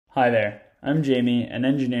Hi there, I'm Jamie, an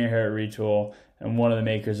engineer here at Retool and one of the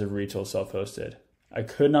makers of Retool Self-Hosted. I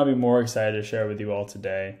could not be more excited to share with you all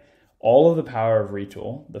today all of the power of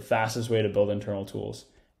Retool, the fastest way to build internal tools,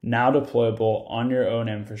 now deployable on your own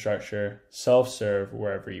infrastructure, self-serve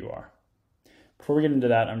wherever you are. Before we get into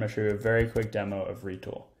that, I'm going to show you a very quick demo of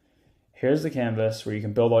Retool. Here's the canvas where you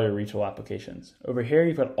can build all your Retool applications. Over here,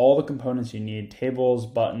 you've got all the components you need, tables,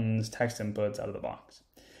 buttons, text inputs out of the box.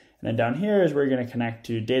 And then down here is where you're going to connect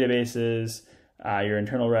to databases, your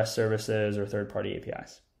internal REST services, or third-party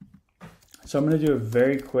APIs. So I'm going to do a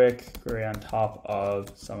very quick query on top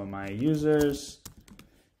of some of my users,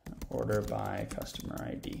 order by customer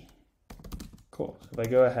ID. Cool. So if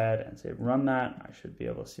I go ahead and say run that, I should be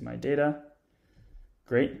able to see my data.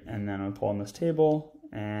 Great. And then I'll pull in this table,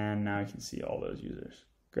 and now I can see all those users.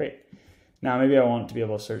 Great. Now maybe I want to be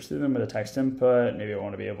able to search through them with a text input. Maybe I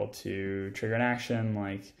want to be able to trigger an action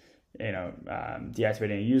like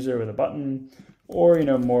deactivating a user with a button, or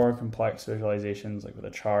more complex visualizations like with a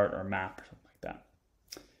chart or a map or something like that.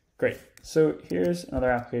 Great. So here's another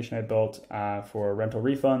application I built for rental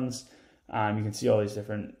refunds. You can see all these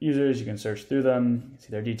different users. You can search through them, you can see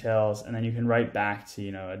their details, and then you can write back to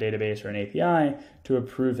a database or an API to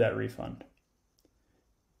approve that refund.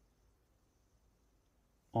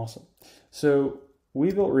 Awesome. So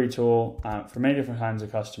we built Retool for many different kinds of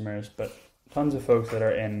customers, but tons of folks that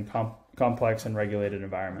are in complex and regulated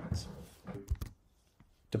environments.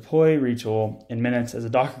 Deploy Retool in minutes as a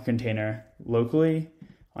Docker container locally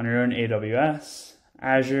on your own AWS,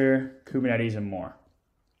 Azure, Kubernetes, and more.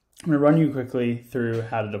 I'm going to run you quickly through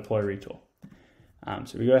how to deploy Retool.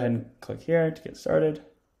 So we go ahead and click here to get started.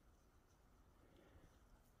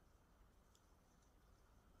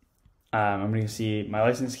 I'm going to see my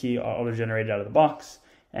license key auto-generated out of the box.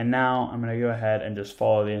 And now I'm going to go ahead and just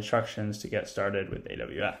follow the instructions to get started with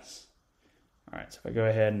AWS. All right, so if I go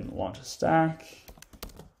ahead and launch a stack,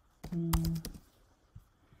 and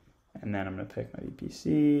then I'm going to pick my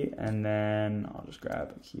VPC, and then I'll just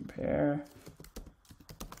grab a key pair.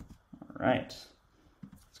 All right,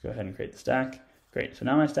 let's go ahead and create the stack. Great, so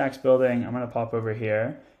now my stack's building. I'm going to pop over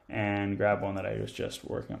here and grab one that I was just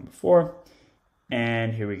working on before.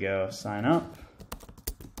 And here we go, sign up.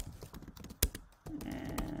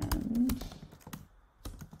 And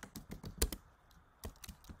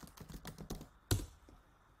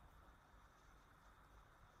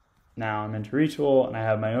now I'm into Retool and I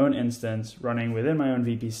have my own instance running within my own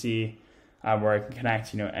VPC where I can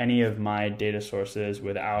connect any of my data sources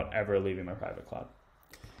without ever leaving my private cloud.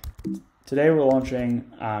 Today we're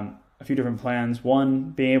launching a few different plans.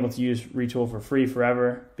 One, being able to use Retool for free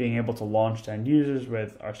forever, being able to launch to end users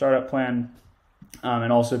with our startup plan,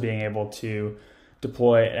 and also being able to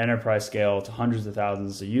deploy at enterprise scale to hundreds of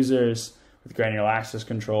thousands of users with granular access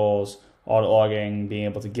controls, audit logging, being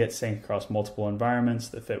able to get sync across multiple environments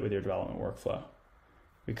that fit with your development workflow.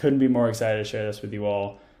 We couldn't be more excited to share this with you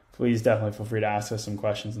all. Please definitely feel free to ask us some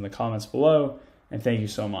questions in the comments below, and thank you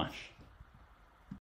so much.